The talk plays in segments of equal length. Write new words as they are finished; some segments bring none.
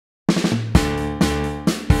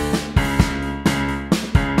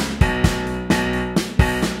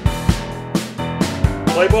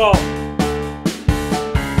Play ball.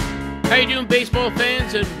 How you doing, baseball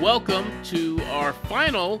fans, and welcome to our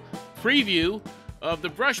final preview of the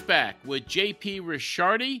Brushback with JP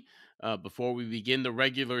Ricciardi. Before we begin the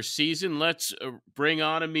regular season, let's bring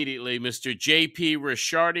on immediately Mr. JP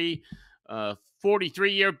Ricciardi,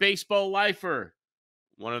 43-year baseball lifer,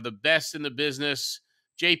 one of the best in the business.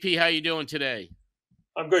 JP, how you doing today?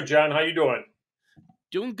 I'm good, John. How you doing?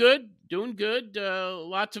 Doing good.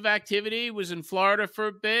 Lots of activity. Was in Florida for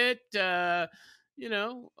a bit. Caught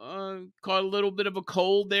a little bit of a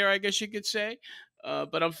cold there, I guess you could say.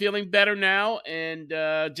 But I'm feeling better now and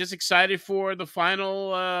just excited for the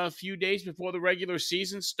final few days before the regular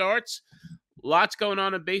season starts. Lots going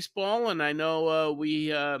on in baseball, and I know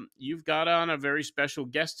you've got on a very special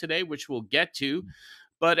guest today, which we'll get to.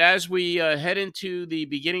 But as we head into the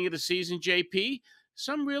beginning of the season, JP,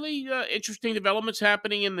 some really interesting developments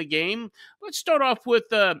happening in the game. Let's start off with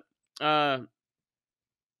Yamamoto,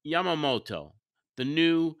 the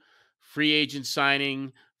new free agent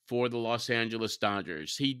signing for the Los Angeles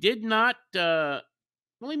Dodgers. He did not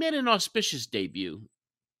he made an auspicious debut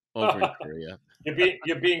over in Korea.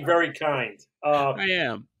 You're being very kind. I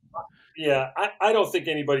am. Yeah, I don't think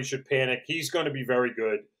anybody should panic. He's going to be very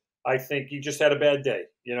good. I think he just had a bad day.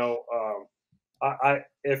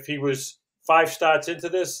 If he was 5 starts into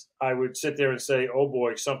this, I would sit there and say, oh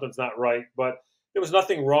boy, something's not right. But there was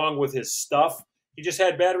nothing wrong with his stuff. He just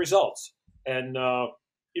had bad results. And,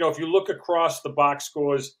 if you look across the box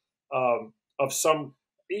scores of some,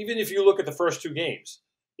 even if you look at the first 2 games,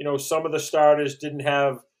 some of the starters didn't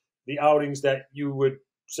have the outings that you would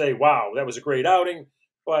say, wow, that was a great outing.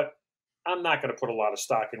 But I'm not going to put a lot of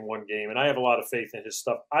stock in one game. And I have a lot of faith in his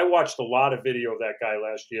stuff. I watched a lot of video of that guy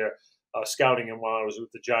last year, scouting him while I was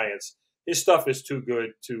with the Giants. His stuff is too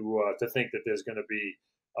good to think that there's going to be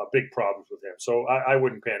big problems with him. So I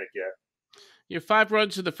wouldn't panic yet. 5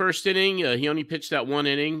 runs in the first inning. He only pitched that 1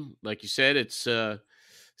 inning. Like you said, it's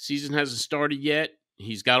season hasn't started yet.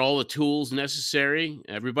 He's got all the tools necessary.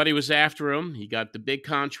 Everybody was after him. He got the big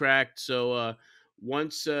contract. So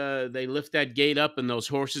once they lift that gate up and those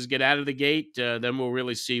horses get out of the gate, then we'll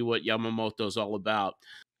really see what Yamamoto's all about.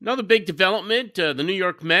 Another big development, the New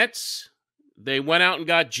York Mets. They went out and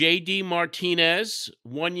got J.D. Martinez,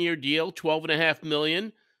 1-year deal, $12.5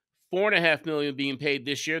 million, $4.5 million being paid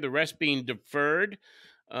this year, the rest being deferred.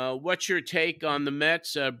 What's your take on the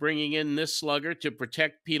Mets bringing in this slugger to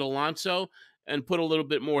protect Pete Alonso and put a little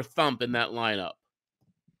bit more thump in that lineup?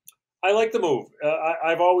 I like the move.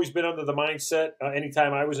 I've always been under the mindset,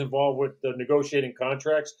 anytime I was involved with the negotiating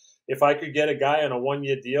contracts, if I could get a guy on a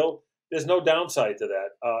 1-year deal, there's no downside to that.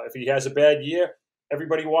 If he has a bad year,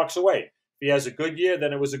 everybody walks away. If he has a good year,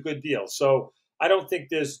 then it was a good deal. So I don't think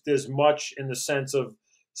there's much in the sense of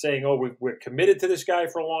saying, oh, we're committed to this guy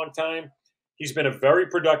for a long time. He's been a very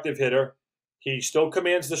productive hitter. He still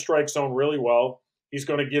commands the strike zone really well. He's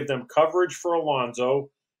going to give them coverage for Alonso.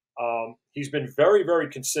 He's been very, very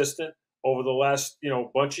consistent over the last,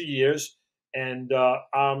 bunch of years. And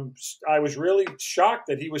I was really shocked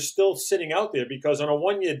that he was still sitting out there because on a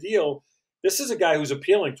 1-year deal, this is a guy who's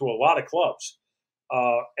appealing to a lot of clubs.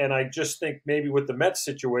 And I just think maybe with the Mets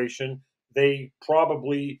situation, they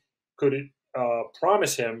probably could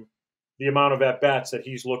promise him the amount of at-bats that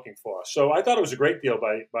he's looking for. So I thought it was a great deal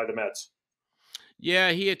by the Mets.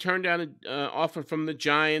 Yeah, he had turned down an offer from the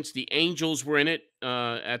Giants. The Angels were in it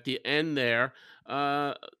at the end there.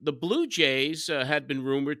 The Blue Jays had been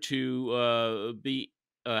rumored to be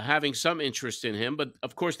having some interest in him, but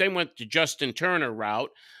of course they went the Justin Turner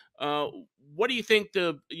route. What do you think?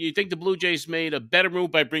 You think the Blue Jays made a better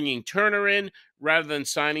move by bringing Turner in rather than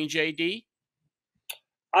signing JD?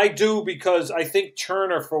 I do, because I think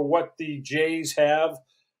Turner, for what the Jays have,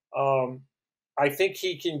 I think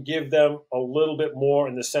he can give them a little bit more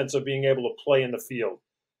in the sense of being able to play in the field.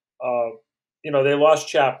 They lost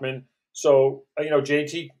Chapman. So,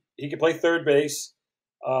 JT, he could play third base.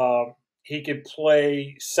 He could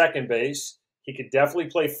play second base. He could definitely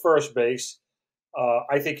play first base.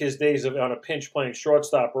 I think his days on a pinch playing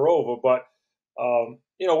shortstop are over. But,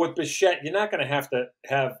 with Bichette, you're not going to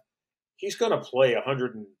have – he's going to play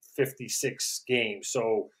 156 games.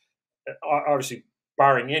 So, obviously,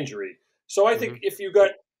 barring injury. So I think if you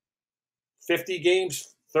got 50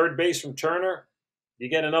 games third base from Turner, you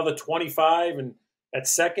get another 25, and at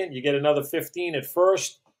second, you get another 15 at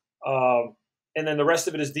first, and then the rest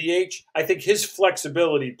of it is DH. I think his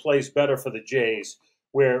flexibility plays better for the Jays,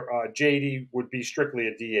 where JD would be strictly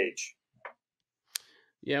a DH.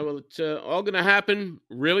 Yeah, well, it's all going to happen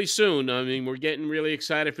really soon. I mean, we're getting really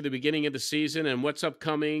excited for the beginning of the season and what's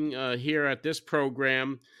upcoming here at this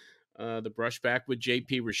program, the Brushback with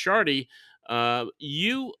JP Ricciardi.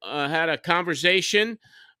 You had a conversation.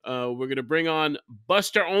 We're going to bring on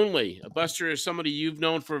Buster Olney. Buster is somebody you've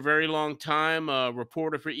known for a very long time, a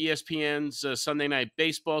reporter for ESPN's Sunday Night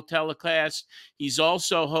Baseball telecast. He's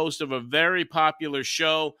also host of a very popular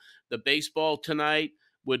show, the Baseball Tonight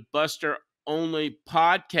with Buster Olney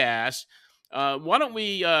podcast. Why don't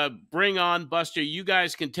we bring on Buster? You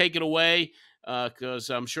guys can take it away because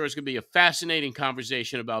I'm sure it's going to be a fascinating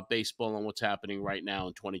conversation about baseball and what's happening right now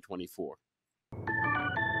in 2024.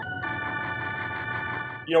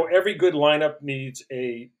 You know, every good lineup needs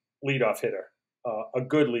a leadoff hitter, a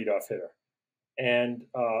good leadoff hitter. And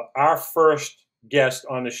our first guest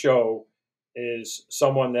on the show is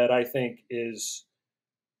someone that I think is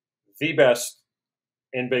the best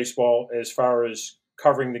in baseball as far as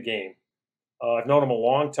covering the game. I've known him a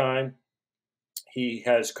long time. He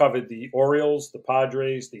has covered the Orioles, the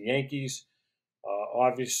Padres, the Yankees.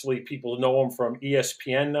 Obviously, people know him from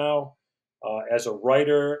ESPN now as a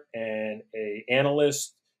writer and an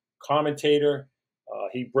analyst, commentator.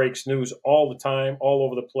 He breaks news all the time, all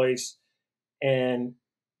over the place. And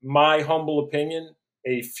my humble opinion,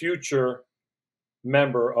 a future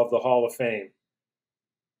member of the Hall of Fame.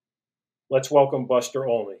 Let's welcome Buster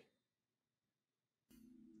Olney.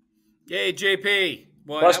 Hey, JP.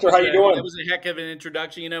 Well, Buster, how you doing? That was a heck of an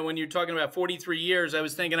introduction. You know, when you're talking about 43 years, I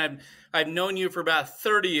was thinking I've known you for about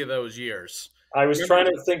 30 of those years. I was trying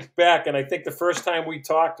to think back, and I think the first time we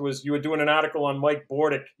talked was you were doing an article on Mike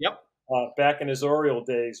Bordick. Yep. Back in his Oriole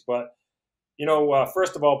days. But, you know,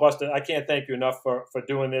 first of all, Buster, I can't thank you enough for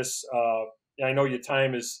doing this. I know your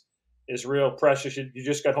time is real precious. You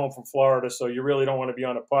just got home from Florida, so you really don't want to be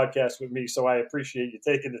on a podcast with me, so I appreciate you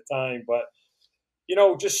taking the time. But, you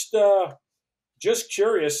know, just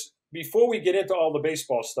curious, before we get into all the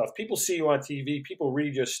baseball stuff, people see you on TV, people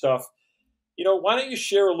read your stuff. You know, why don't you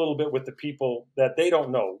share a little bit with the people that they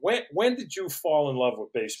don't know? When did you fall in love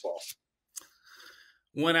with baseball?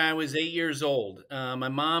 When I was 8 years old. My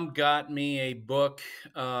mom got me a book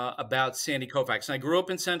about Sandy Koufax. And I grew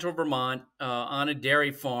up in central Vermont on a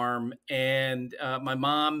dairy farm. And my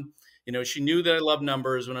mom, you know, she knew that I loved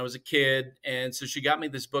numbers when I was a kid. And so she got me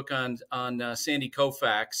this book on Sandy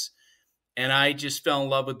Koufax. And I just fell in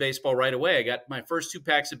love with baseball right away. I got my first 2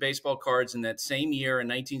 packs of baseball cards in that same year in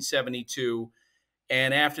 1972.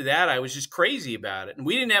 And after that, I was just crazy about it. And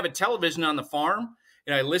we didn't have a television on the farm.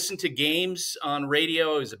 You know, I listened to games on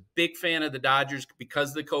radio. I was a big fan of the Dodgers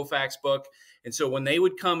because of the Koufax book. And so when they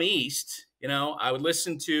would come east, you know, I would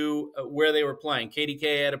listen to where they were playing.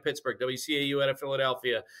 KDK out of Pittsburgh, WCAU out of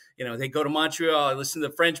Philadelphia. You know, they go to Montreal. I listened to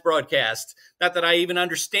the French broadcast. Not that I even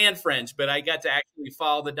understand French, but I got to actually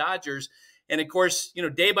follow the Dodgers. And, of course, you know,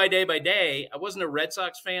 day by day by day, I wasn't a Red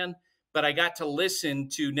Sox fan, but I got to listen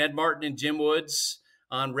to Ned Martin and Jim Woods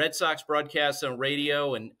on Red Sox broadcasts on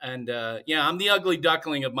radio. And yeah, I'm the ugly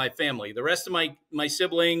duckling of my family. The rest of my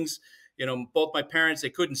siblings, you know, both my parents, they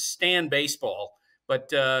couldn't stand baseball. But,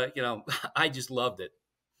 you know, I just loved it.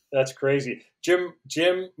 That's crazy.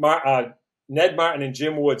 Ned Martin and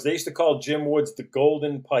Jim Woods, they used to call Jim Woods the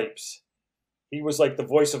Golden Pipes. He was like the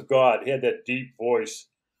voice of God. He had that deep voice.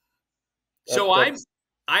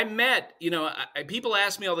 I met, you know, people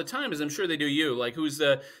ask me all the time, as I'm sure they do you, like, who's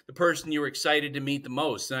the person you were excited to meet the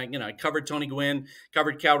most? And I covered Tony Gwynn,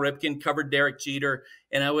 covered Cal Ripken, covered Derek Jeter.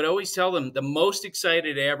 And I would always tell them the most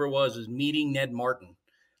excited I ever was meeting Ned Martin.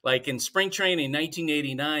 Like in spring training in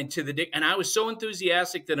 1989 and I was so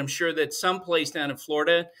enthusiastic that I'm sure that someplace down in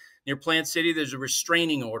Florida near Plant City, there's a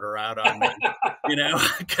restraining order out on me, you know,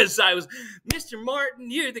 because I was, Mr. Martin,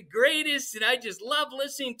 you're the greatest. And I just love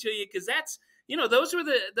listening to you because that's, you know, those were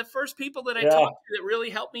the first people that I talked to that really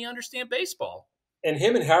helped me understand baseball. And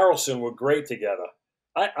him and Harrelson were great together.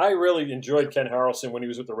 I really enjoyed Ken Harrelson when he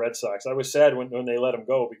was with the Red Sox. I was sad when they let him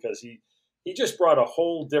go because he just brought a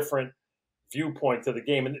whole different viewpoint to the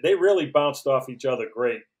game. And they really bounced off each other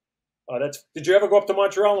great. Did you ever go up to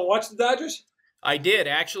Montreal and watch the Dodgers? I did.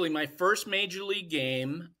 Actually, my first major league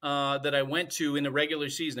game that I went to in the regular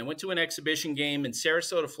season, I went to an exhibition game in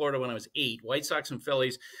Sarasota, Florida when I was 8, White Sox and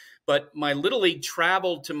Phillies. But my Little League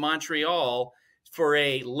traveled to Montreal for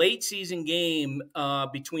a late season game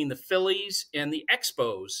between the Phillies and the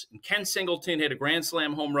Expos. And Ken Singleton hit a grand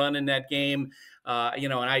slam home run in that game. You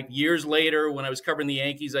know, and years later, when I was covering the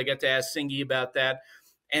Yankees, I got to ask Singy about that.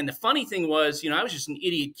 And the funny thing was, you know, I was just an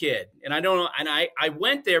idiot kid. And I don't know. And I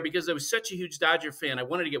went there because I was such a huge Dodger fan. I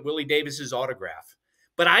wanted to get Willie Davis's autograph.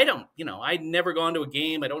 But I don't, you know, I'd never gone to a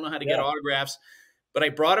game. I don't know how to get autographs. But I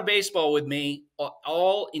brought a baseball with me,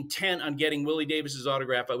 all intent on getting Willie Davis's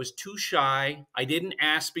autograph. I was too shy. I didn't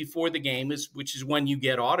ask before the game, which is when you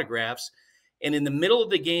get autographs. And in the middle of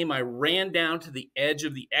the game, I ran down to the edge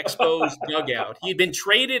of the Expos dugout. He had been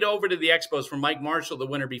traded over to the Expos from Mike Marshall the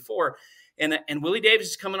winter before. And Willie Davis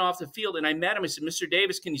is coming off the field. And I met him. I said, Mr.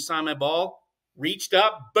 Davis, can you sign my ball? Reached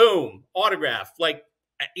up, boom, autograph. Like,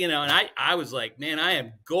 you know, and I was like, man, I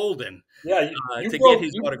am golden. Yeah, to get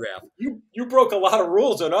his autograph. You broke a lot of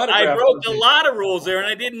rules on autograph. I broke a lot of rules there, and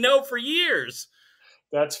I didn't know for years.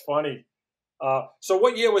 That's funny. So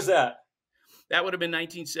what year was that? That would have been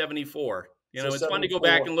 1974. You know, So it's fun to go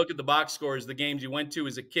back and look at the box scores, the games you went to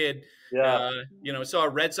as a kid. Yeah. You know, saw a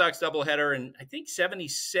Red Sox doubleheader in, I think,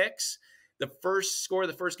 76. The first score of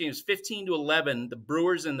the first game was 15-11. The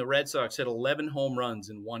Brewers and the Red Sox had 11 home runs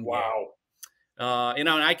in one game. Wow. You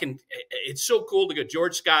know, and it's so cool to go.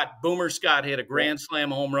 George Scott, Boomer Scott hit a grand slam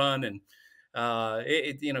home run. And,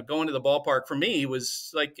 you know, going to the ballpark for me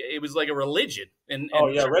was like a religion. And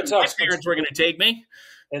Red Sox my parents were going to take me.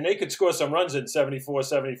 And they could score some runs in 74,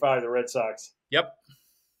 75, the Red Sox. Yep.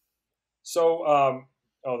 So,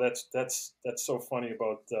 that's so funny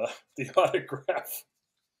about the autograph.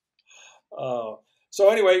 So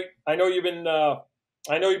anyway, I know you've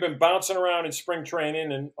been bouncing around in spring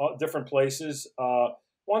training and different places.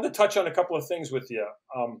 Wanted to touch on a couple of things with you.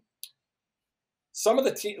 Some of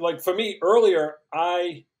the team, like for me earlier,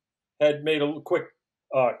 I had made a quick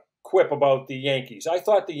quip about the Yankees. I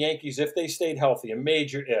thought the Yankees, if they stayed healthy, a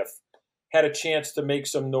major if, had a chance to make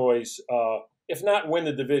some noise. If not win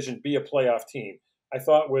the division, be a playoff team. I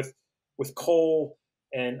thought with Cole,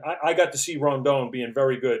 and I got to see Rondon being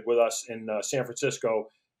very good with us in San Francisco,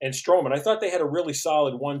 and Stroman. I thought they had a really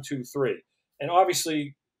solid 1, 2, 3. And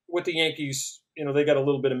obviously with the Yankees, you know, they got a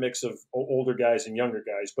little bit of mix of older guys and younger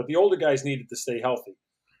guys, but the older guys needed to stay healthy.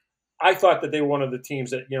 I thought that they were one of the teams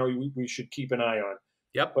that, you know, we should keep an eye on.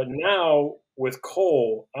 Yep. But now with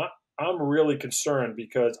Cole, I'm really concerned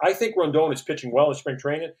because I think Rondon is pitching well in spring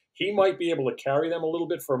training. He might be able to carry them a little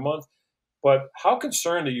bit for a month. But how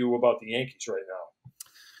concerned are you about the Yankees right now?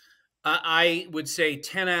 I would say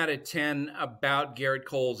 10 out of 10 about Garrett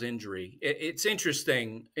Cole's injury. It's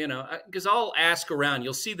interesting, you know, because I'll ask around.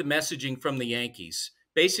 You'll see the messaging from the Yankees.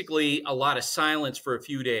 Basically, a lot of silence for a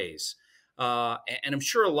few days. And I'm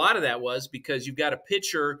sure a lot of that was because you've got a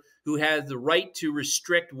pitcher who has the right to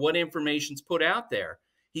restrict what information's put out there.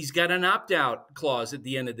 He's got an opt-out clause at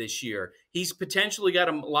the end of this year. He's potentially got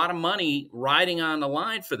a lot of money riding on the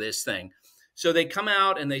line for this thing. So they come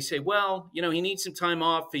out and they say, well, you know, he needs some time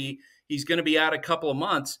off. He's going to be out a couple of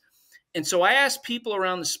months. And so I asked people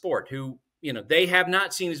around the sport who, you know, they have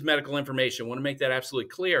not seen his medical information. I want to make that absolutely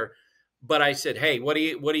clear. But I said, hey, what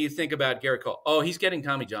do you think about Garrett Cole? Oh, he's getting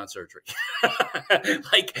Tommy John surgery.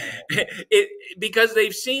 Because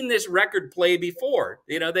they've seen this record play before.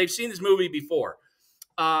 You know, they've seen this movie before.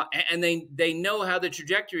 And they know how the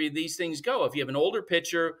trajectory of these things go. If you have an older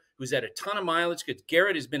pitcher who's had a ton of mileage, because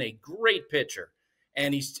Garrett has been a great pitcher,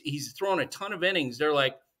 and he's thrown a ton of innings, they're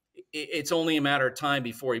like, it's only a matter of time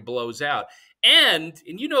before he blows out. And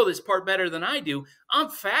you know this part better than I do, I'm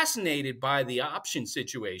fascinated by the option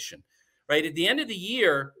situation. Right at the end of the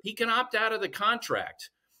year, he can opt out of the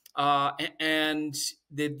contract, and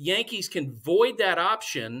the Yankees can void that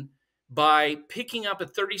option by picking up a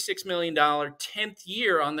 $36 million 10th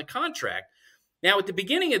year on the contract. Now, at the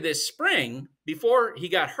beginning of this spring, before he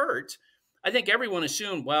got hurt, I think everyone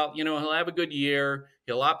assumed, well, you know, he'll have a good year,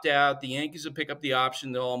 he'll opt out, the Yankees will pick up the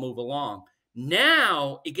option, they'll all move along.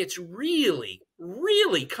 Now it gets really,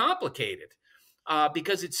 really complicated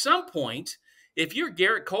because at some point, if you're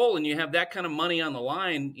Garrett Cole and you have that kind of money on the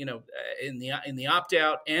line, you know, in the opt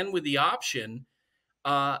out and with the option,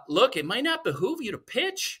 look, it might not behoove you to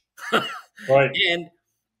pitch. Right.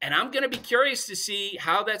 And I'm going to be curious to see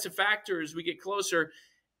how that's a factor as we get closer.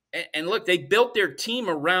 And look, they built their team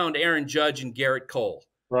around Aaron Judge and Garrett Cole.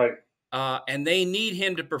 Right. And they need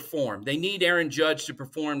him to perform. They need Aaron Judge to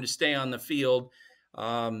perform to stay on the field.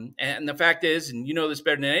 And the fact is, and you know this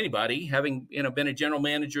better than anybody, having been a general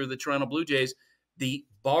manager of the Toronto Blue Jays, the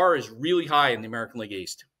bar is really high in the American League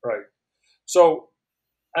East. Right. So,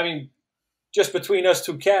 I mean, just between us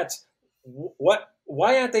two cats,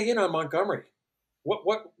 why aren't they in on Montgomery?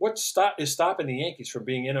 What is stopping the Yankees from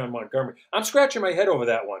being in on Montgomery? I'm scratching my head over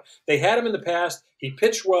that one. They had him in the past. He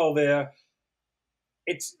pitched well there.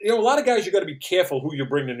 It's, a lot of guys, you got to be careful who you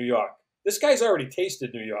bring to New York. This guy's already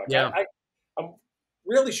tasted New York. Yeah. I'm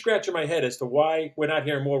really scratching my head as to why we're not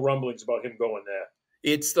hearing more rumblings about him going there.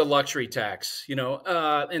 It's the luxury tax,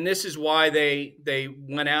 and this is why they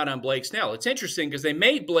went out on Blake Snell. It's interesting because they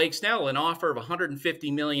made Blake Snell an offer of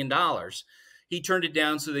 $150 million. He turned it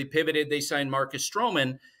down, so they pivoted. They signed Marcus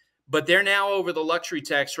Stroman, but they're now over the luxury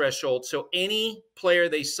tax threshold. So any player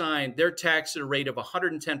they sign, they're taxed at a rate of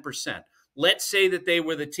 110%. let's say that they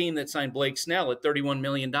were the team that signed Blake Snell at $31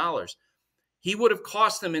 million. He would have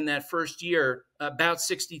cost them in that first year about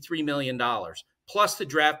 $63 million, plus the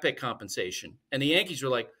draft pick compensation. And the Yankees were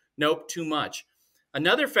like, nope, too much.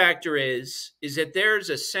 Another factor is that there's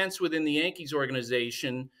a sense within the Yankees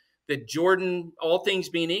organization that Jordan, all things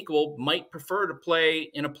being equal, might prefer to play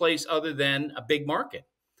in a place other than a big market.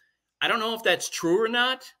 I don't know if that's true or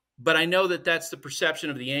not, but I know that that's the perception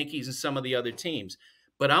of the Yankees and some of the other teams.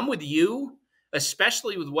 But I'm with you,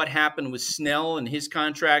 especially with what happened with Snell and his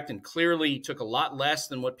contract, and clearly he took a lot less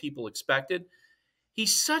than what people expected.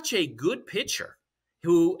 He's such a good pitcher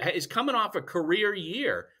who is coming off a career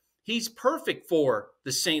year. He's perfect for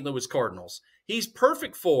the St. Louis Cardinals. He's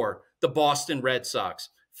perfect for the Boston Red Sox.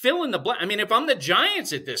 Fill in the blank. I mean, if I'm the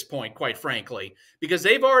Giants at this point, quite frankly, because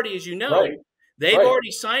they've already, as you know, they've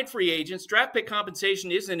already signed free agents. Draft pick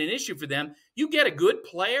compensation isn't an issue for them. You get a good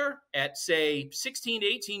player at, say, $16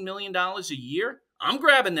 to $18 million a year. I'm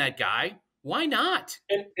grabbing that guy. Why not?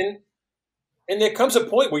 And there comes a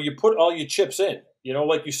point where you put all your chips in. You know,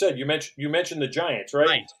 like you said, you mentioned the Giants,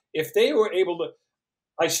 right? If they were able to,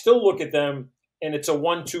 I still look at them, and it's a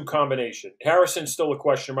 1-2 combination. Harrison's still a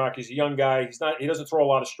question mark. He's a young guy. He doesn't throw a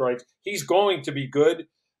lot of strikes. He's going to be good,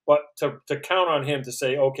 but to count on him to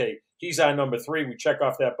say, okay, he's our number 3, we check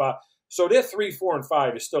off that box. So their 3, 4, and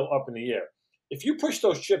 5 is still up in the air. If you push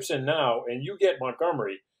those chips in now and you get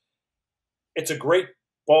Montgomery, it's a great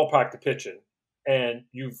ballpark to pitch in, and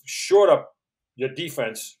you've shored up your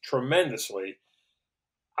defense tremendously.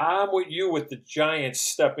 I'm with you with the Giants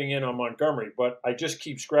stepping in on Montgomery, but I just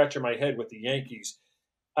keep scratching my head with the Yankees.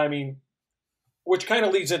 I mean, which kind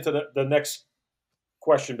of leads into the next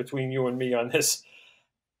question between you and me on this.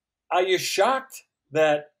 Are you shocked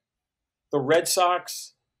that the Red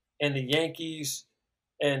Sox and the Yankees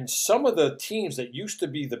and some of the teams that used to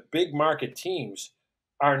be the big market teams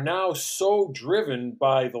are now so driven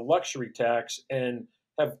by the luxury tax and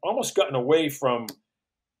have almost gotten away from,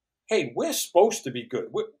 hey, we're supposed to be good.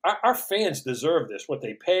 Our fans deserve this, what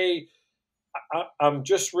they pay. I'm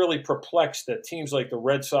just really perplexed that teams like the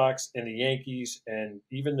Red Sox and the Yankees and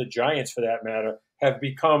even the Giants, for that matter, have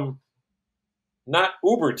become not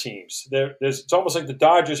uber teams. It's almost like the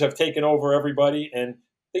Dodgers have taken over everybody, and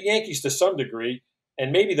the Yankees to some degree,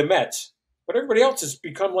 and maybe the Mets. But everybody else has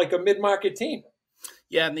become like a mid-market team.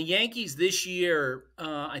 Yeah, and the Yankees this year,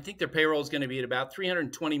 I think their payroll is going to be at about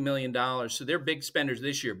 $320 million. So they're big spenders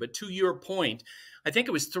this year. But to your point, I think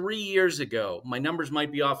it was 3 years ago. My numbers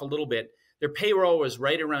might be off a little bit. Their payroll was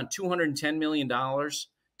right around $210 million.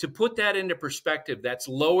 To put that into perspective, that's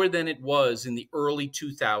lower than it was in the early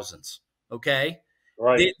 2000s. Okay?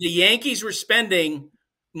 Right. The Yankees were spending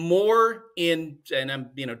more in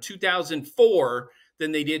 2004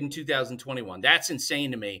 than they did in 2021. That's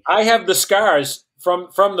insane to me. I have the scars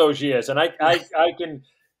from those years, and I can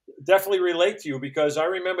definitely relate to you because I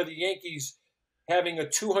remember the Yankees having a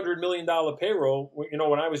 $200 million payroll, you know,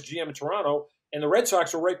 when I was GM in Toronto, and the Red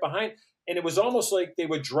Sox were right behind, and it was almost like they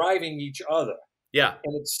were driving each other. Yeah.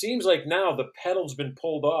 And it seems like now the pedal's been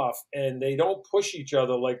pulled off, and they don't push each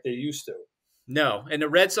other like they used to. No, and the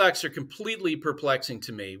Red Sox are completely perplexing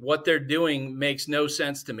to me. What they're doing makes no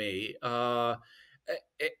sense to me.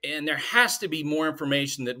 And there has to be more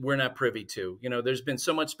information that we're not privy to. You know, there's been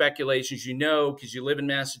so much speculation, as you know, because you live in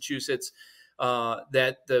Massachusetts,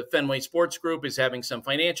 that the Fenway Sports Group is having some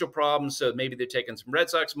financial problems. So maybe they're taking some Red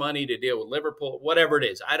Sox money to deal with Liverpool, whatever it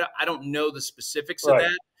is. I don't know the specifics of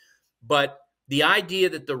that. But the idea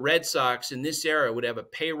that the Red Sox in this era would have a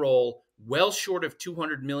payroll well short of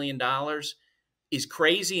 $200 million is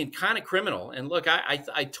crazy and kind of criminal. And look,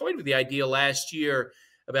 I toyed with the idea last year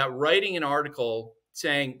about writing an article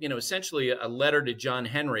saying, you know, essentially a letter to John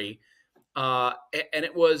Henry. And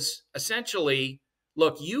it was essentially,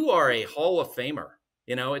 look, you are a Hall of Famer.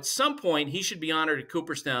 You know, at some point he should be honored at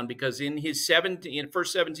Cooperstown because in his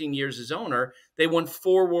first 17 years as owner, they won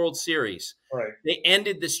 4 World Series. Right. They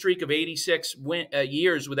ended the streak of 86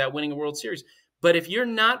 years without winning a World Series. But if you're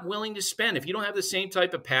not willing to spend, if you don't have the same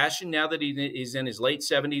type of passion now that he is in his late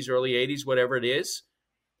 70s, early 80s, whatever it is,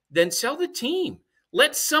 then sell the team.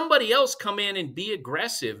 Let somebody else come in and be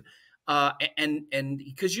aggressive. And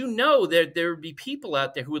because you know there would be people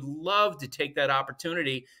out there who would love to take that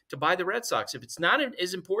opportunity to buy the Red Sox. If it's not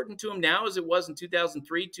as important to them now as it was in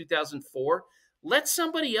 2003, 2004, let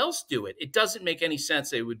somebody else do it. It doesn't make any sense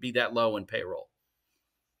they would be that low in payroll.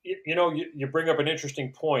 You know, you bring up an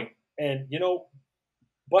interesting point. And, you know,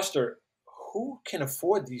 Buster, who can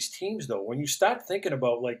afford these teams, though? When you start thinking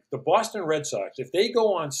about, like, the Boston Red Sox, if they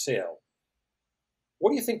go on sale, what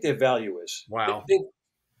do you think their value is? Wow.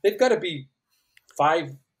 They've got to be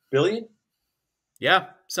 $5 billion. Yeah,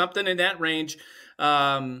 something in that range.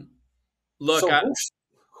 Look, So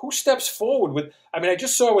who steps forward with? I mean, I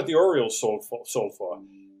just saw what the Orioles sold for,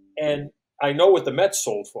 and I know what the Mets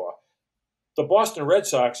sold for. The Boston Red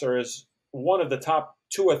Sox are as one of the top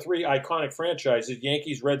 2 or 3 iconic franchises: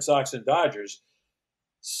 Yankees, Red Sox, and Dodgers.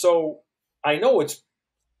 So I know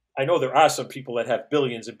I know there are some people that have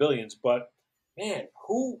billions and billions, but man,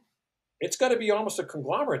 who? It's got to be almost a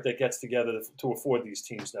conglomerate that gets together to afford these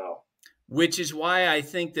teams now. which is why I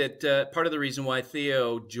think that part of the reason why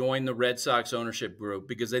Theo joined the Red Sox ownership group,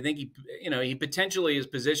 because I think he potentially has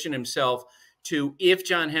positioned himself to, if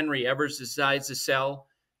John Henry ever decides to sell,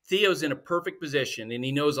 Theo's in a perfect position, and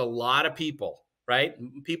he knows a lot of people, right?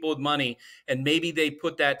 People with money, and maybe they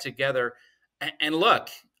put that together. And look,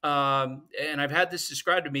 and I've had this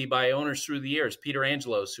described to me by owners through the years. Peter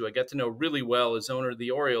Angelos, who I got to know really well as owner of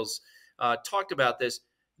the Orioles, talked about this.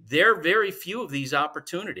 There are very few of these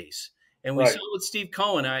opportunities. And we Right. saw with Steve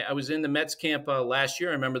Cohen. I was in the Mets camp last year.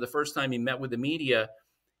 I remember the first time he met with the media.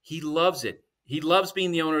 He loves it. He loves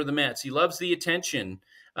being the owner of the Mets. He loves the attention.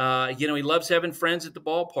 He loves having friends at the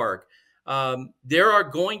ballpark. There are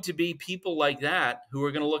going to be people like that who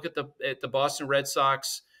are going to look at the Boston Red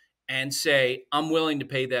Sox and say, "I'm willing to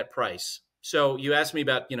pay that price." So you asked me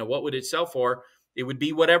about, what would it sell for? It would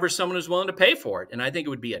be whatever someone is willing to pay for it, and I think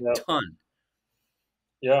it would be a Yeah. ton.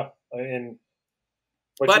 Yeah.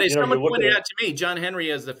 But as someone you look pointed at out to me, John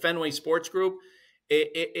Henry as the Fenway Sports Group,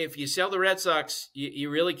 if you sell the Red Sox,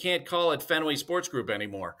 you really can't call it Fenway Sports Group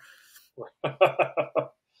anymore. it.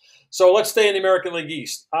 So let's stay in the American League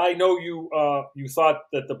East. I know you thought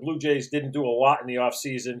that the Blue Jays didn't do a lot in the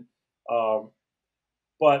offseason,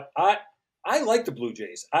 but I like the Blue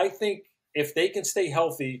Jays. I think if they can stay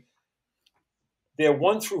healthy, their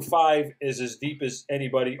 1 through 5 is as deep as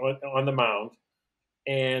anybody on the mound,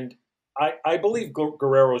 and I believe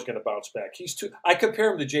Guerrero is going to bounce back. I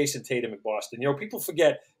compare him to Jason Tatum in Boston. People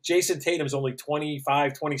forget Jason Tatum's only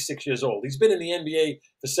 25, 26 years old. He's been in the NBA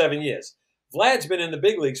for 7 years. Vlad's been in the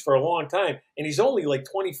big leagues for a long time, and he's only like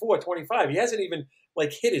 24, 25. He hasn't even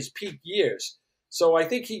hit his peak years. So I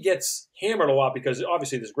think he gets hammered a lot because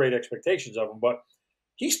obviously there's great expectations of him, but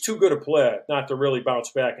he's too good a player not to really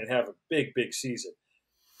bounce back and have a big, big season.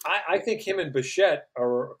 I think him and Bichette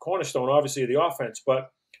are a cornerstone, obviously, of the offense,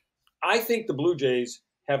 but I think the Blue Jays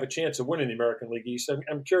have a chance of winning the American League East.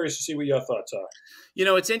 I'm curious to see what your thoughts are.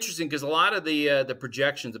 It's interesting because a lot of the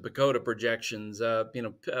projections, the Pagoda projections,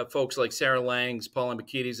 folks like Sarah Langs, Paul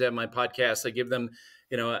Mbakidis have my podcast. I give them,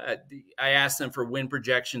 I ask them for win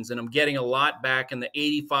projections, and I'm getting a lot back in the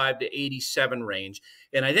 85 to 87 range.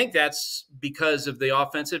 And I think that's because of the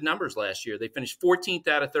offensive numbers last year. They finished 14th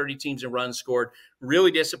out of 30 teams in runs scored.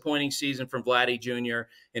 Really disappointing season from Vladdy Jr.,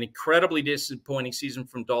 an incredibly disappointing season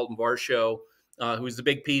from Dalton Varsho, who was the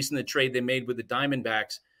big piece in the trade they made with the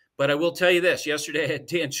Diamondbacks. But I will tell you this. Yesterday, I had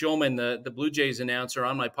Dan Schulman, the Blue Jays announcer,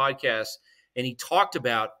 on my podcast, and he talked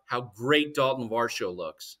about how great Dalton Varsho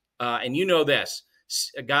looks. And you know this.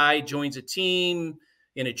 A guy joins a team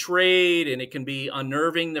in a trade, and it can be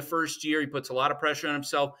unnerving the first year. He puts a lot of pressure on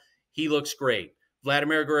himself. He looks great.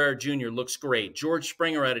 Vladimir Guerrero Jr. looks great. George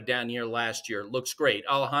Springer had a down year last year. Looks great.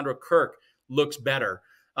 Alejandro Kirk looks better.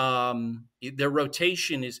 Their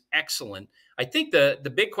rotation is excellent. I think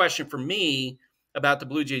the big question for me about the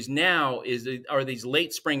Blue Jays now are these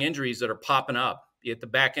late spring injuries that are popping up at the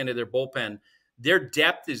back end of their bullpen. Their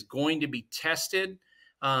depth is going to be tested.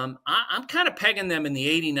 I'm kind of pegging them in the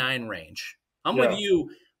 89 range. I'm with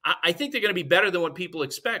you. I think they're going to be better than what people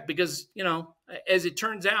expect because, as it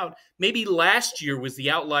turns out, maybe last year was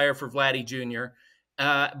the outlier for Vladdy Jr.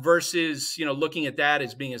 Versus, looking at that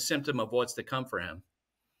as being a symptom of what's to come for him.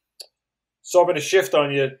 So I'm going to shift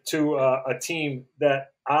on you to a team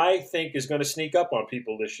that I think is going to sneak up on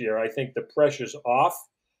people this year. I think the pressure's off.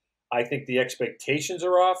 I think the expectations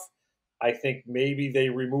are off. I think maybe they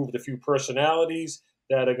removed a few personalities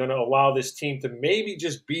that are going to allow this team to maybe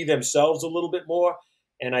just be themselves a little bit more.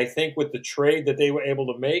 And I think with the trade that they were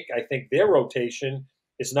able to make, I think their rotation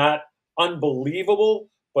is not unbelievable,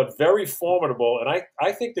 but very formidable. And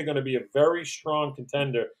I think they're going to be a very strong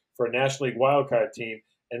contender for a National League wildcard team,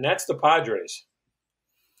 and that's the Padres.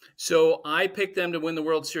 So I picked them to win the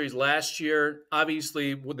World Series last year.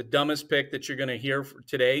 Obviously, with the dumbest pick that you're going to hear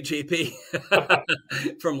today,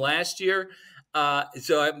 JP, from last year.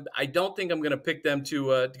 So I don't think I'm going to pick them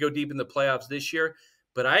to go deep in the playoffs this year.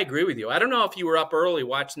 But I agree with you. I don't know if you were up early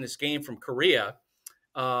watching this game from Korea,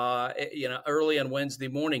 early on Wednesday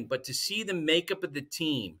morning. But to see the makeup of the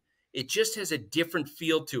team, it just has a different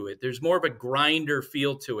feel to it. There's more of a grinder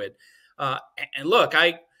feel to it. And look,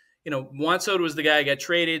 Juan Soto was the guy who got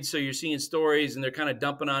traded, so you're seeing stories and they're kind of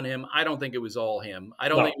dumping on him. I don't think it was all him. I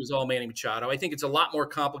don't think it was all Manny Machado. I think it's a lot more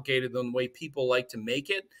complicated than the way people like to make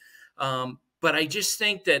it. But I just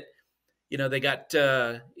think that, they got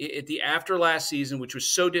at the after last season, which was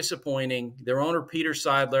so disappointing. Their owner, Peter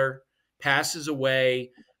Seidler, passes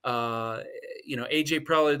away. AJ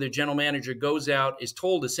Preller, their general manager, goes out, is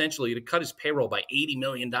told essentially to cut his payroll by $80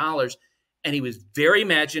 million. And he was very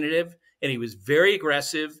imaginative and he was very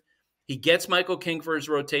aggressive. He gets Michael King for his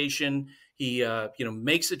rotation. He,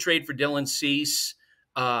 makes the trade for Dylan Cease.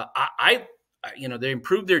 They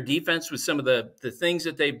improved their defense with some of the things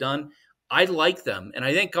that they've done. I like them. And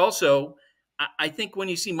I think also, I think when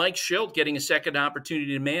you see Mike Schilt getting a second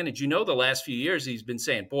opportunity to manage, the last few years he's been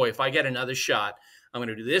saying, boy, if I get another shot, I'm going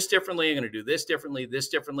to do this differently. I'm going to do this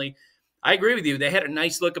differently. I agree with you. They had a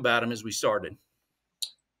nice look about him as we started.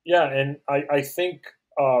 Yeah, and I think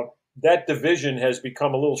that division has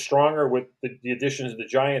become a little stronger with the additions the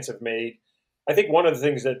Giants have made. I think one of the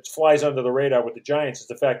things that flies under the radar with the Giants is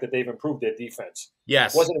the fact that they've improved their defense.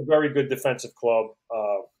 Yes. It wasn't a very good defensive club.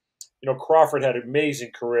 Crawford had an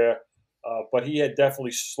amazing career, but he had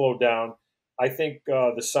definitely slowed down. I think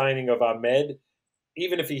the signing of Ahmed,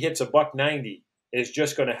 even if he hits $190, is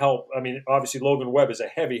just going to help. I mean, obviously Logan Webb is a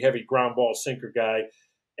heavy ground ball sinker guy,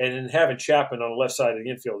 and then having Chapman on the left side of the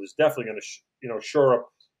infield is definitely going to shore up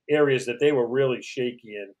areas that they were really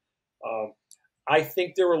shaky in. I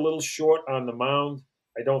think they're a little short on the mound.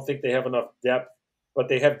 I don't think they have enough depth, but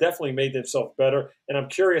they have definitely made themselves better. And I'm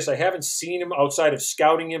curious, I haven't seen him outside of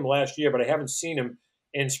scouting him last year, but I haven't seen him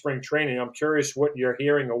in spring training. I'm curious what you're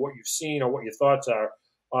hearing or what you've seen or what your thoughts are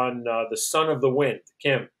on the son of the wind,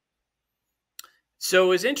 Kim. So it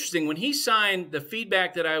was interesting. When he signed, the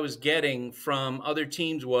feedback that I was getting from other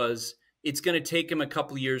teams was it's going to take him a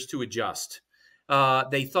couple of years to adjust.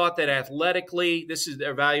 They thought that athletically, this is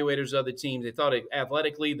their evaluators of the team, they thought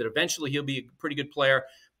athletically that eventually he'll be a pretty good player,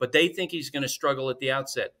 but they think he's going to struggle at the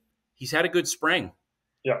outset. He's had a good spring.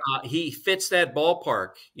 Yeah. He fits that ballpark.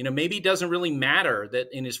 Maybe it doesn't really matter that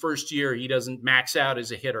in his first year he doesn't max out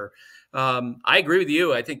as a hitter. I agree with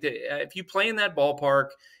you. I think that if you play in that ballpark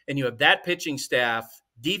and you have that pitching staff,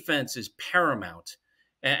 defense is paramount,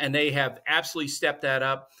 and they have absolutely stepped that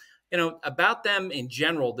up. About them in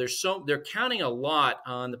general, they're counting a lot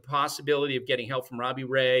on the possibility of getting help from Robbie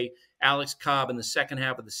Ray, Alex Cobb in the second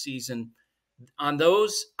half of the season. On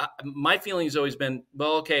those, my feeling has always been,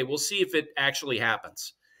 well, okay, we'll see if it actually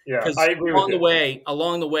happens. Yeah, I agree with you.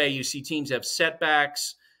 Along the way, you see teams have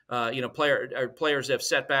setbacks. Players have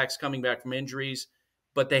setbacks coming back from injuries,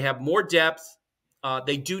 but they have more depth.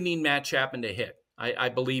 They do need Matt Chapman to hit. I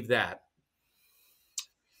believe that.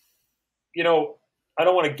 I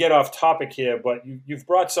don't want to get off topic here, but you've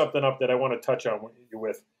brought something up that I want to touch on you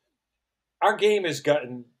with. Our game has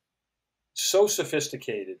gotten so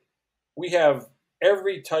sophisticated. We have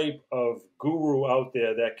every type of guru out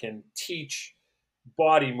there that can teach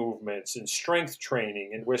body movements and strength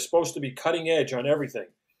training, and we're supposed to be cutting edge on everything.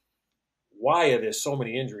 Why are there so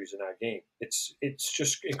many injuries in our game? It's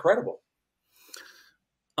just incredible.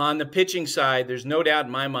 On the pitching side, there's no doubt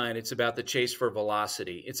in my mind it's about the chase for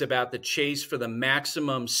velocity. It's about the chase for the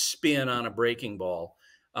maximum spin on a breaking ball.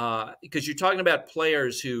 Because you're talking about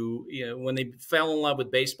players who, when they fell in love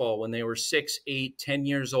with baseball, when they were 6, 8, 10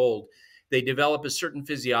 years old, they develop a certain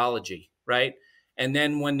physiology, right? And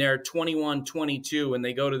then when they're 21, 22, and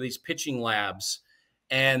they go to these pitching labs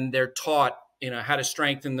and they're taught, how to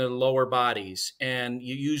strengthen their lower bodies, and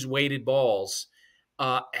you use weighted balls,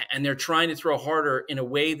 and they're trying to throw harder in a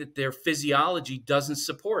way that their physiology doesn't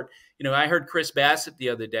support. I heard Chris Bassett the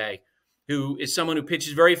other day, who is someone who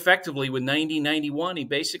pitches very effectively with 90, 91. He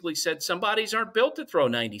basically said some bodies aren't built to throw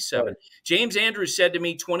 97. Right. James Andrews said to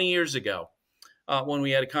me 20 years ago when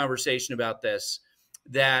we had a conversation about this,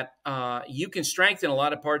 that you can strengthen a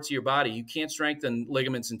lot of parts of your body. You can't strengthen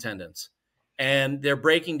ligaments and tendons. And they're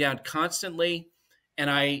breaking down constantly. And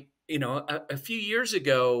a few years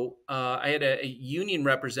ago, I had a union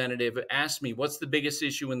representative ask me, what's the biggest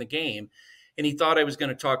issue in the game? And he thought I was going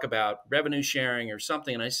to talk about revenue sharing or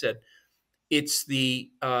something. And I said, it's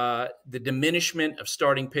the diminishment of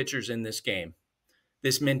starting pitchers in this game.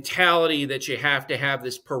 This mentality that you have to have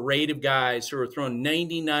this parade of guys who are throwing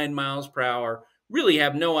 99 miles per hour, really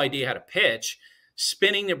have no idea how to pitch,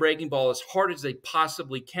 spinning the breaking ball as hard as they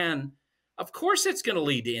possibly can. Of course, it's going to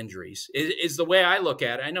lead to injuries, is the way I look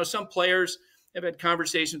at it. I know some players have had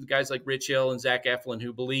conversations with guys like Rich Hill and Zach Eflin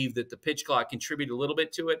who believe that the pitch clock contributed a little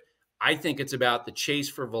bit to it. I think it's about the chase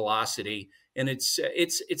for velocity, and it's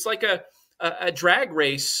like a drag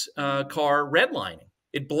race car redlining.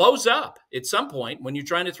 It blows up at some point when you're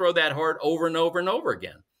trying to throw that hard over and over and over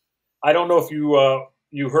again. I don't know if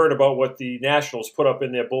you heard about what the Nationals put up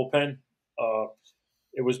in their bullpen.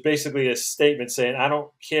 It was basically a statement saying, I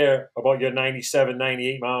don't care about your 97,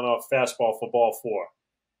 98-mile-an-hour fastball for ball four.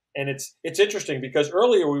 And it's interesting because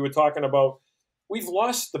earlier we were talking about we've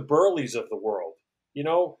lost the Burleys of the world.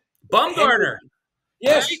 Bumgarner.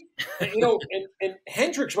 Yes. And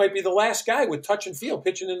Hendricks might be the last guy with touch and feel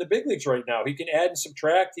pitching in the big leagues right now. He can add and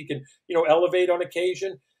subtract. He can, elevate on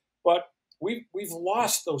occasion. But we've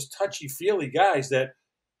lost those touchy-feely guys that,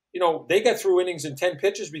 they got through innings in 10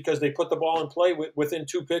 pitches because they put the ball in play within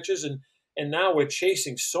 2 pitches. And now we're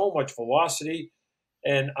chasing so much velocity.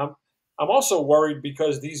 And I'm also worried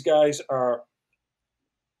because these guys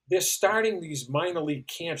they're starting these minor league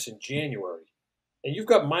camps in January. And you've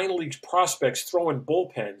got minor league prospects throwing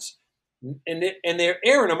bullpens, and they're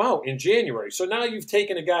airing them out in January. So now you've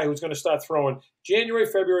taken a guy who's going to start throwing January,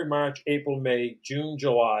 February, March, April, May, June,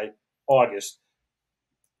 July, August.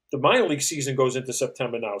 The minor league season goes into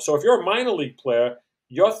September now. So if you're a minor league player,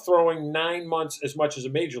 you're throwing 9 months as much as a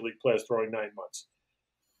major league player is throwing 9 months.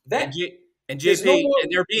 And JP,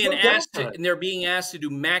 and they're being asked to do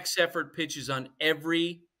max effort pitches on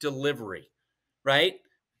every delivery, right?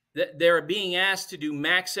 They're being asked to do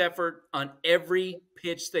max effort on every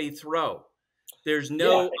pitch they throw. There's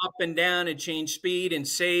no up and down and change speed and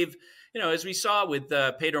save. As we saw with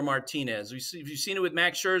Pedro Martinez, you've seen it with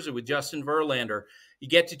Max Scherzer, with Justin Verlander. You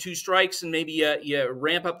get to 2 strikes and maybe you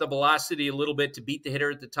ramp up the velocity a little bit to beat the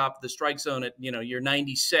hitter at the top of the strike zone at your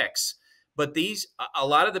 96. But a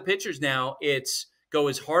lot of the pitchers now, it's go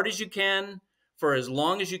as hard as you can for as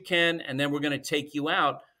long as you can, and then we're going to take you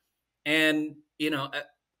out. And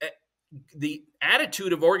the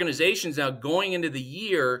attitude of organizations now going into the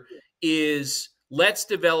year is let's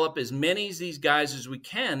develop as many of these guys as we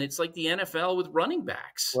can. It's like the NFL with running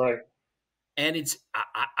backs. Right. And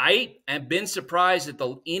I have been surprised at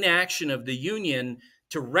the inaction of the union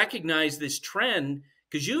to recognize this trend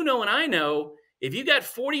because and I know if you got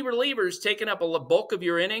 40 relievers taking up a bulk of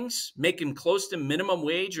your innings, making close to minimum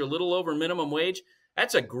wage or a little over minimum wage,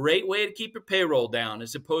 that's a great way to keep your payroll down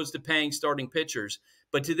as opposed to paying starting pitchers.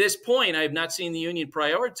 But to this point, I have not seen the union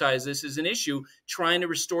prioritize this as an issue, trying to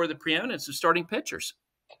restore the preeminence of starting pitchers.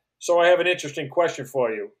 So I have an interesting question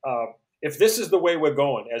for you. If this is the way we're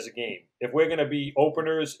going as a game, if we're going to be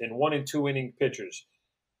openers and 1 and 2 inning pitchers,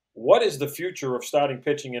 what is the future of starting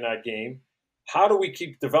pitching in our game? How do we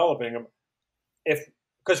keep developing them?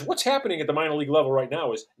 Because what's happening at the minor league level right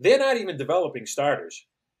now is they're not even developing starters.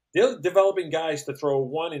 They're developing guys to throw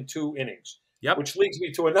 1 and 2 innings, which leads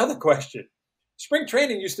me to another question. Spring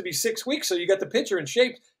training used to be 6 weeks, so you got the pitcher in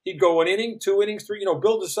shape. He'd go 1 inning, 2 innings, 3,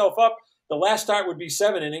 build himself up. The last start would be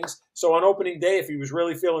 7 innings. So on opening day, if he was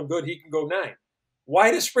really feeling good, he can go 9. Why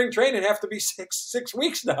does spring training have to be six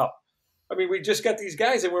weeks now? I mean, we just got these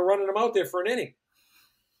guys and we're running them out there for an inning.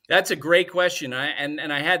 That's a great question. I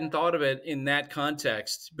hadn't thought of it in that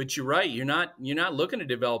context, but you're right. You're not looking to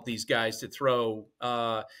develop these guys to throw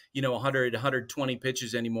 100, 120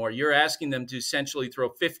 pitches anymore. You're asking them to essentially throw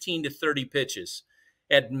 15 to 30 pitches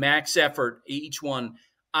at max effort each one.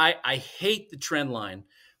 I hate the trend line.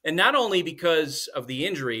 And not only because of the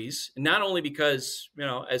injuries, not only because,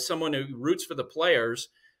 as someone who roots for the players,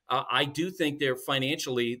 I do think they're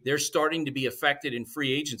starting to be affected in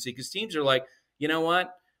free agency because teams are like, you know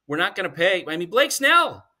what? We're not going to pay. I mean, Blake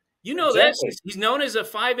Snell, Exactly. this. He's known as a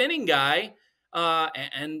 5-inning guy.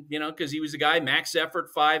 Because he was a guy, max effort,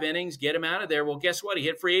 5 innings, get him out of there. Well, guess what? He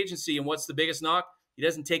hit free agency. And what's the biggest knock? He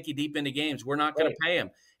doesn't take you deep into games. We're not going to pay him.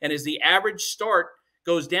 And as the average start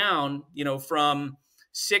goes down, from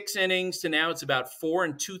 6 innings to now it's about 4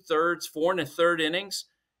 2/3, 4 1/3 innings,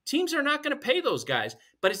 teams are not going to pay those guys.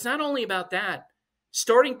 But it's not only about that.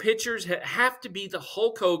 Starting pitchers have to be the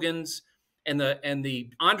Hulk Hogans and the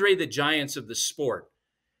Andre the Giants of the sport.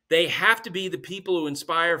 They have to be the people who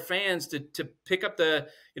inspire fans to pick up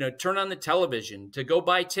turn on the television, to go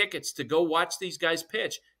buy tickets, to go watch these guys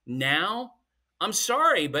pitch. Now, I'm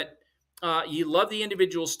sorry, but you love the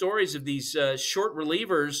individual stories of these short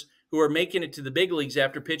relievers who are making it to the big leagues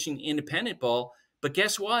after pitching independent ball. But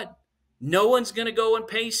guess what? No one's going to go and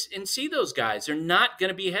pace and see those guys. They're not going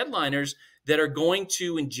to be headliners that are going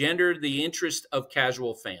to engender the interest of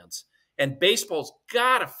casual fans. And baseball's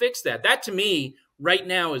got to fix that. That, to me, right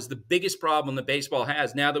now is the biggest problem that baseball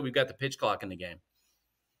has now that we've got the pitch clock in the game.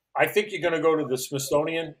 I think you're going to go to the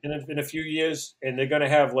Smithsonian in a few years, and they're going to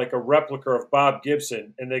have like a replica of Bob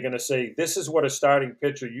Gibson, and they're going to say, this is what a starting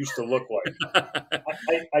pitcher used to look like.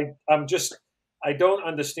 I don't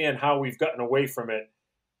understand how we've gotten away from it.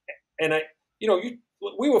 And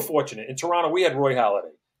we were fortunate. In Toronto, we had Roy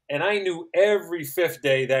Halladay. And I knew every fifth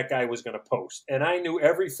day that guy was going to post. And I knew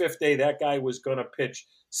every fifth day that guy was going to pitch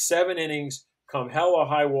 7 innings, come hell or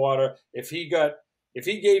high water. If he got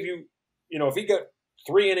 3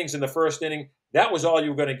 innings in the first inning, that was all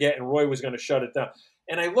you were going to get, and Roy was going to shut it down.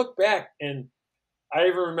 And I look back, and I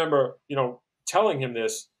even remember, telling him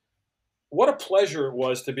this. What a pleasure it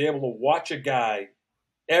was to be able to watch a guy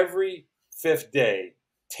every fifth day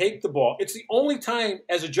take the ball. It's the only time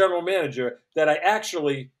as a general manager that I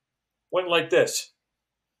actually went like this.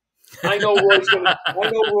 I know Roy's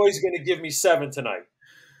going to give me 7 tonight.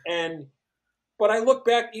 But I look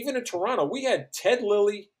back, even in Toronto, we had Ted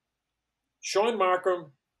Lilly, Sean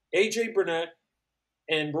Markham, A.J. Burnett,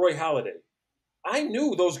 and Roy Halladay. I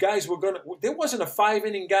knew those guys were going to – there wasn't a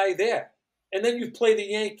 5-inning guy there. And then you play the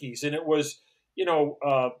Yankees, and it was,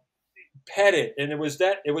 Pettit, and it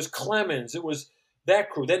was Clemens, it was that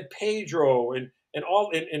crew, then Pedro, and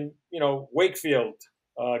Wakefield,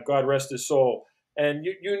 God rest his soul. And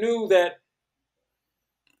you knew that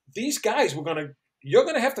these guys you're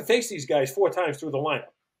going to have to face these guys 4 times through the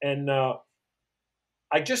lineup. And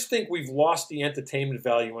I just think we've lost the entertainment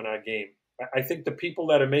value in our game. I think the people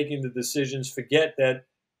that are making the decisions forget that,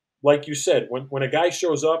 like you said, when a guy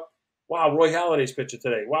shows up, wow, Roy Halladay's pitching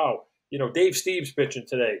today. Wow, Dave Steve's pitching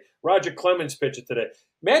today. Roger Clemens pitching today.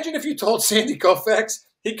 Imagine if you told Sandy Koufax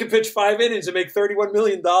he could pitch 5 innings and make $31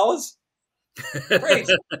 million.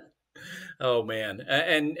 Crazy. Oh, man.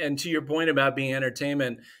 And to your point about being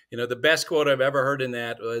entertainment, the best quote I've ever heard in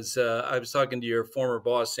that was I was talking to your former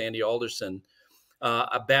boss, Sandy Alderson,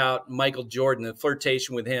 about Michael Jordan, the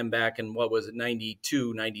flirtation with him back in,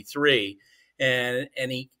 92, 93. And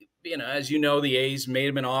he, as you know, the A's made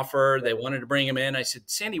him an offer. They wanted to bring him in. I said,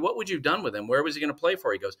 Sandy, what would you have done with him? Where was he going to play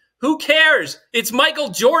for? He goes, who cares? It's Michael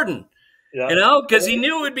Jordan, because he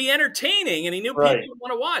knew it would be entertaining and he knew people would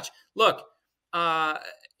want to watch. Look, how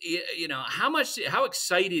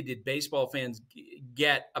excited did baseball fans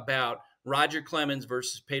get about Roger Clemens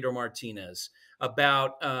versus Pedro Martinez,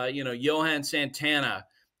 about, Johan Santana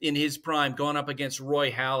in his prime going up against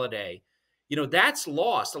Roy Halladay? That's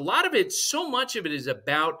lost. A lot of it, so much of it is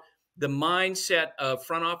about the mindset of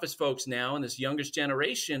front office folks now in this youngest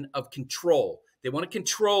generation of control. They want to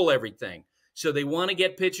control everything. So they want to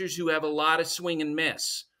get pitchers who have a lot of swing and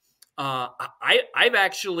miss. I've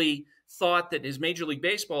actually thought that as Major League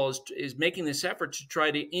Baseball is making this effort to try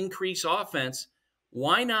to increase offense,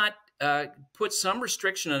 why not put some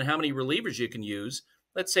restriction on how many relievers you can use?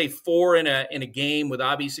 Let's say 4 in a game, with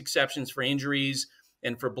obvious exceptions for injuries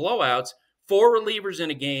and for blowouts. 4 relievers in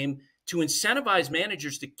a game to incentivize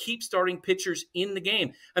managers to keep starting pitchers in the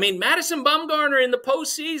game. I mean, Madison Bumgarner in the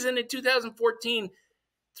postseason in 2014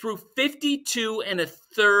 threw 52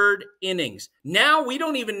 1/3 innings. Now we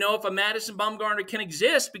don't even know if a Madison Bumgarner can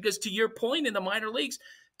exist because, to your point, in the minor leagues,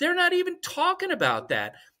 they're not even talking about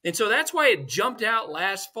that. And so that's why it jumped out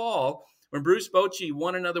last fall when Bruce Bochy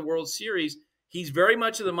won another World Series. He's very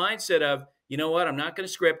much of the mindset of, you know what, I'm not going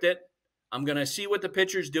to script it. I'm going to see what the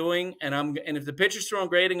pitcher's doing, and if the pitcher's throwing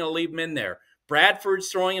great, I'm going to leave him in there. Bradford's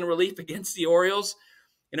throwing in relief against the Orioles.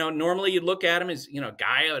 Normally you'd look at him as, a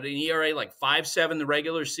guy at an ERA like 5.7 the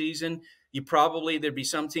regular season. There'd be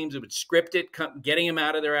some teams that would script it, getting him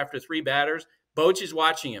out of there after 3 batters. Boch is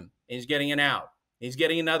watching him, and he's getting an out. He's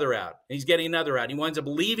getting another out. And he's getting another out. He winds up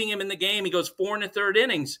leaving him in the game. He goes 4 1/3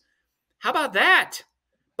 innings. How about that?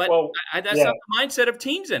 But that's not the mindset of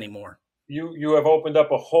teams anymore. You have opened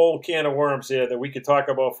up a whole can of worms here that we could talk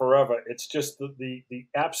about forever. It's just the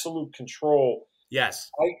absolute control. Yes.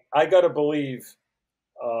 I got to believe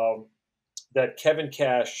that Kevin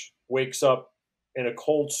Cash wakes up in a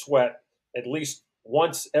cold sweat at least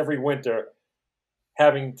once every winter,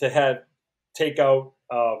 having to take out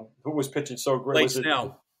who was pitching so great. Blake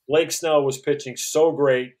Snell. Blake Snell was pitching so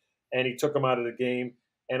great, and he took him out of the game.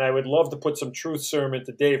 And I would love to put some truth serum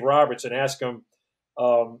into Dave Roberts and ask him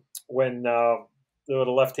when the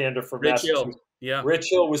left-hander for Massachusetts. Rich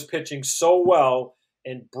Hill was pitching so well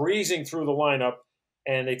and breezing through the lineup,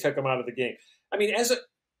 and they took him out of the game. I mean,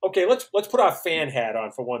 let's put our fan hat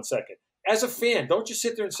on for 1 second. As a fan, don't you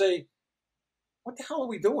sit there and say, what the hell are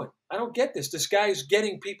we doing? I don't get this. This guy's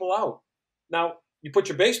getting people out. Now, you put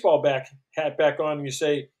your baseball hat back on and you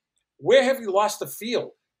say, where have you lost the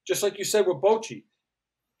field? Just like you said with Bochy.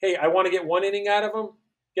 Hey, I want to get 1 inning out of him.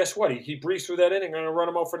 Guess what? He breezed through that inning. I'm going to run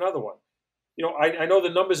him out for another one. I know the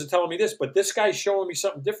numbers are telling me this, but this guy's showing me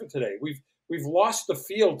something different today. We've lost the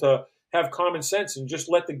field to have common sense and just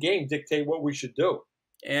let the game dictate what we should do.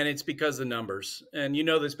 And it's because of numbers. And you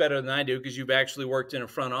know this better than I do because you've actually worked in a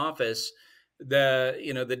front office.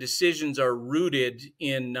 The decisions are rooted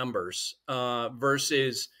in numbers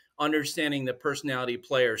versus understanding the personality of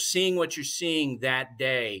players, seeing what you're seeing that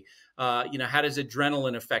day. How does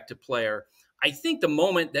adrenaline affect a player? I think the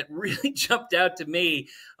moment that really jumped out to me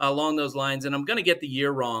along those lines, and I'm going to get the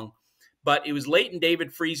year wrong, but it was late in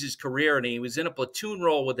David Freese's career, and he was in a platoon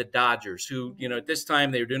role with the Dodgers, who, at this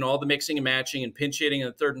time they were doing all the mixing and matching and pinch hitting in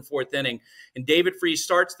the third and fourth inning. And David Freese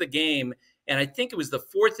starts the game, and I think it was the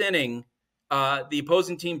fourth inning. The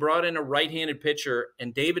opposing team brought in a right-handed pitcher,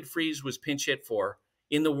 and David Freese was pinch hit for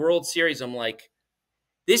in the World Series. I'm like,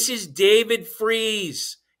 this is David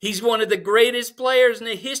Freese. He's one of the greatest players in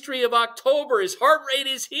the history of October. His heart rate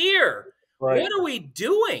is here. Right. What are we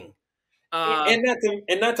doing? And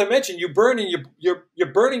not to mention, you're burning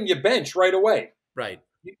your bench right away. Right.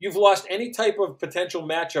 You've lost any type of potential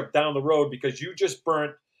matchup down the road because you've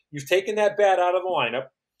taken that bat out of the lineup.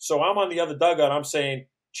 So I'm on the other dugout. I'm saying,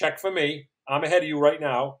 check for me. I'm ahead of you right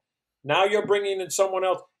now. Now you're bringing in someone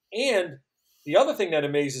else. And the other thing that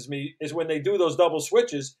amazes me is when they do those double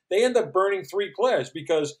switches, they end up burning 3 players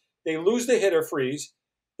because they lose the hitter Freeze.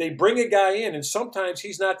 They bring a guy in, and sometimes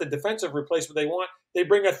he's not the defensive replacement they want. They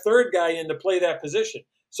bring a third guy in to play that position.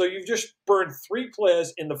 So you've just burned 3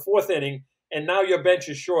 players in the 4th inning, and now your bench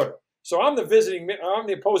is shorter. So I'm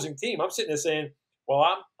the opposing team. I'm sitting there saying, well,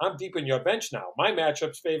 I'm deep in your bench now. My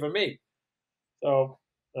matchups favor me. So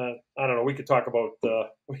I don't know. We could talk about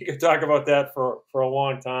that for a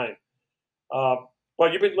long time.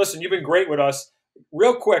 But you've been great with us.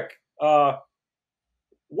 Real quick,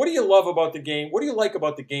 what do you love about the game? What do you like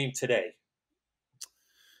about the game today?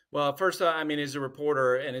 Well, first, as a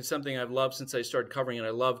reporter, and it's something I've loved since I started covering it, I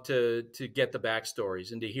love to get the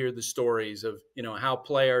backstories and to hear the stories of, how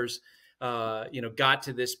players, got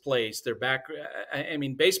to this place. Their back.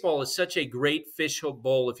 Baseball is such a great fishhook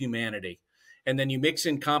bowl of humanity. And then you mix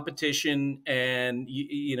in competition, and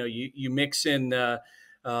you mix in the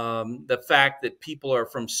fact that people are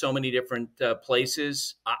from so many different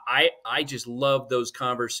places. I just love those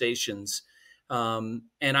conversations, and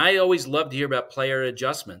I always love to hear about player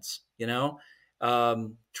adjustments.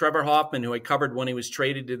 Trevor Hoffman, who I covered when he was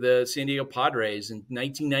traded to the San Diego Padres in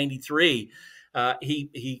 1993,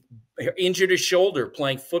 he injured his shoulder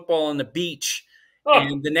playing football on the beach. Oh.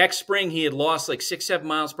 And the next spring, he had lost like 6-7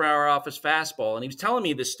 miles per hour off his fastball. And he was telling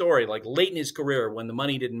me this story like late in his career when the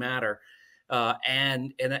money didn't matter.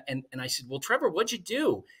 And I said, well, Trevor, what'd you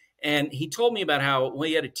do? And he told me about how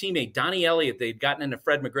he had a teammate, Donnie Elliott, they'd gotten in a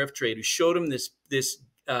Fred McGriff trade, who showed him this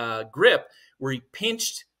grip where he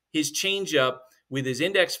pinched his changeup with his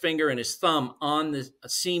index finger and his thumb on the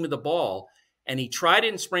seam of the ball. And he tried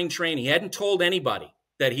it in spring training. He hadn't told anybody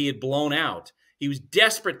that he had blown out. He was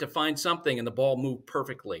desperate to find something, and the ball moved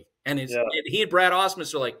perfectly. And he and Brad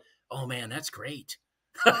Ausmus are like, oh, man, that's great.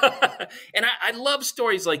 And I love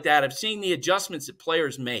stories like that of seeing the adjustments that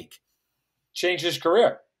players make. Changed his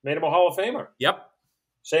career. Made him a Hall of Famer. Yep.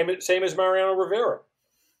 Same as Mariano Rivera.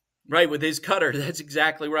 Right, with his cutter. That's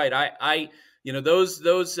exactly right. Those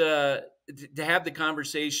to have the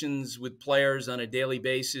conversations with players on a daily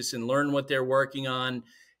basis and learn what they're working on,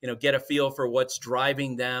 get a feel for what's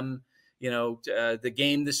driving them. The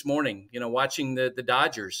game this morning, watching the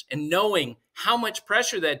Dodgers and knowing how much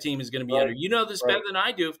pressure that team is going to be under. You know this better than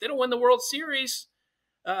I do. If they don't win the World Series,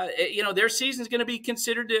 their season is going to be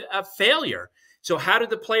considered a failure. So how do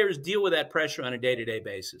the players deal with that pressure on a day-to-day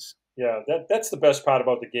basis? Yeah, that's the best part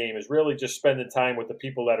about the game is really just spending time with the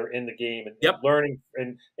people that are in the game and learning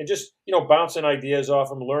and just, bouncing ideas off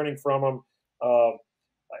them, learning from them.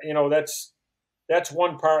 That's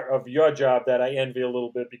one part of your job that I envy a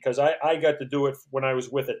little bit because I got to do it when I was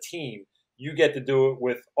with a team. You get to do it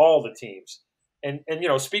with all the teams. And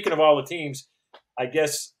speaking of all the teams, I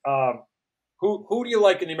guess who do you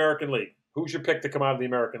like in the American League? Who's your pick to come out of the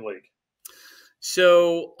American League?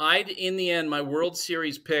 So in the end, my World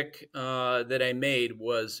Series pick that I made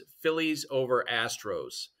was Phillies over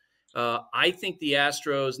Astros. I think the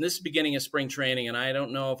Astros, and this is beginning of spring training, and I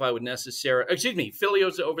don't know if I would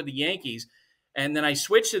Phillies over the Yankees. And then I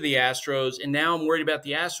switched to the Astros, and now I'm worried about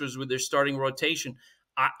the Astros with their starting rotation.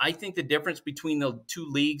 I think the difference between the two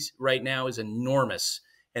leagues right now is enormous,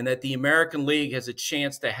 and that the American League has a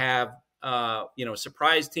chance to have, a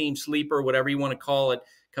surprise team, sleeper, whatever you want to call it,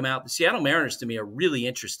 come out. The Seattle Mariners, to me, are really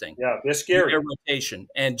interesting. Yeah, they're scary. Their rotation.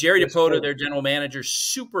 And Jerry DiPoto, their general manager,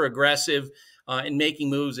 super aggressive in making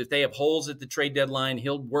moves. If they have holes at the trade deadline,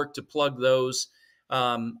 he'll work to plug those.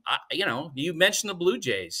 You mentioned the Blue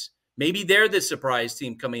Jays. Maybe they're the surprise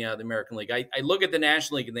team coming out of the American League. I look at the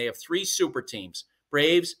National League, and they have 3 super teams: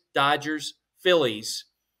 Braves, Dodgers, Phillies.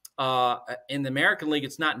 In the American League,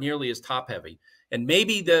 it's not nearly as top-heavy. And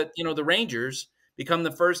maybe the Rangers become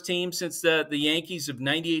the first team since the Yankees of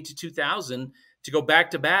 98 to 2000 to go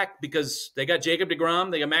back-to-back because they got Jacob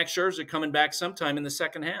deGrom, they got Max Scherzer coming back sometime in the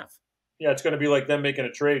second half. Yeah, it's going to be like them making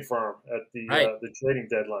a trade for him at the trading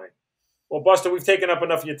deadline. Well, Buster, we've taken up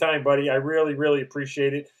enough of your time, buddy. I really, really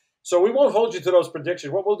appreciate it. So we won't hold you to those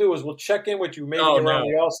predictions. What we'll do is we'll check in with you maybe around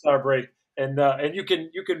the All-Star break, and you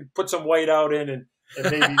can put some white out in and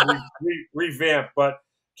maybe revamp. But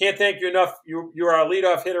can't thank you enough. You're our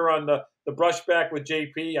leadoff hitter on the brushback with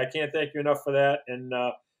JP. I can't thank you enough for that. And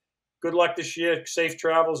good luck this year. Safe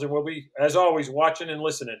travels, and we'll be, as always, watching and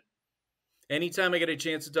listening. Anytime I get a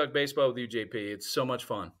chance to talk baseball with you, JP, it's so much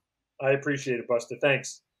fun. I appreciate it, Buster.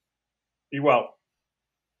 Thanks. Be well.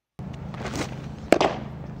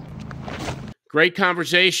 Great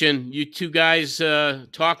conversation. You two guys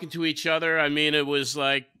talking to each other. I mean, it was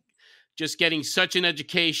like just getting such an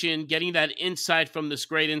education, getting that insight from this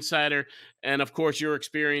great insider, and, of course, your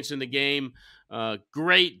experience in the game.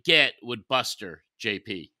 Great get with Buster,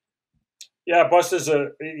 JP. Yeah, Buster's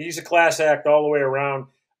he's a class act all the way around.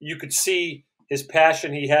 You could see his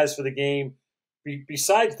passion he has for the game.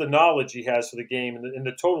 Besides the knowledge he has for the game and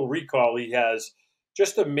the total recall he has,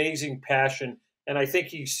 just amazing passion. And I think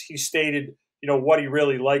he stated, what he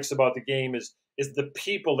really likes about the game is the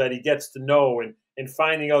people that he gets to know and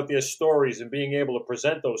finding out their stories and being able to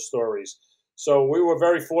present those stories. So we were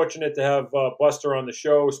very fortunate to have Buster on the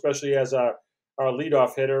show, especially as our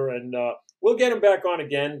leadoff hitter. And we'll get him back on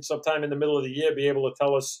again sometime in the middle of the year, be able to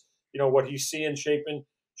tell us, what he's seeing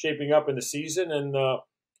shaping up in the season. And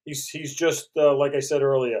he's just, like I said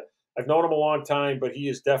earlier, I've known him a long time, but he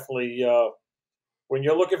is definitely, when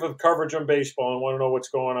you're looking for coverage on baseball and want to know what's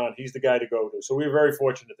going on, he's the guy to go to. So we're very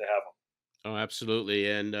fortunate to have him. Oh, absolutely.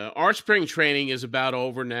 And our spring training is about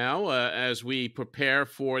over now as we prepare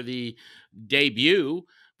for the debut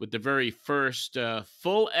with the very first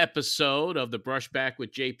full episode of the Brushback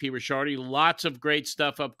with JP Ricciardi. Lots of great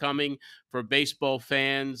stuff upcoming for baseball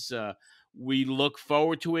fans. We look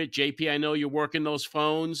forward to it. JP, I know you're working those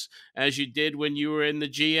phones as you did when you were in the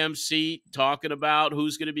GM seat, talking about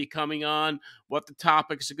who's going to be coming on, what the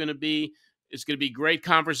topics are going to be. It's going to be great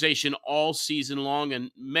conversation all season long. And,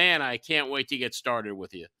 man, I can't wait to get started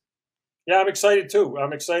with you. Yeah, I'm excited, too.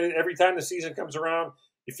 I'm excited. Every time the season comes around,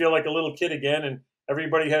 you feel like a little kid again, and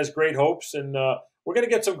everybody has great hopes. And we're going to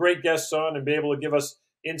get some great guests on and be able to give us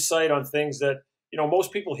insight on things that,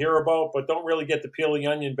 most people hear about but don't really get to peel the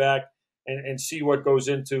onion back and see what goes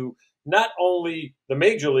into not only the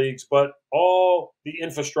major leagues, but all the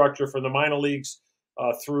infrastructure from the minor leagues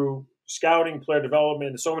through scouting, player development,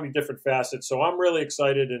 and so many different facets. So I'm really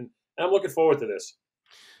excited, and I'm looking forward to this.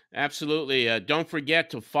 Absolutely. Don't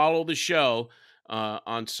forget to follow the show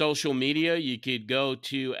on social media. You could go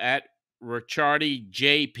to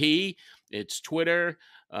 @RicciardiJP. It's Twitter,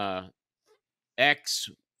 X,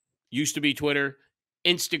 used to be Twitter,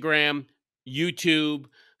 Instagram, YouTube.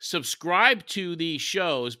 Subscribe to the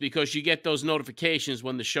shows because you get those notifications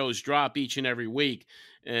when the shows drop each and every week.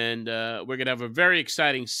 And we're going to have a very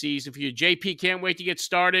exciting season for you. JP, can't wait to get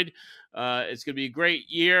started. It's going to be a great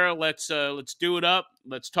year. Let's do it up.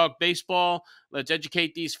 Let's talk baseball. Let's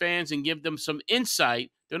educate these fans and give them some insight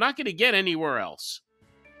they're not going to get anywhere else.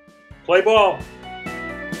 Play ball.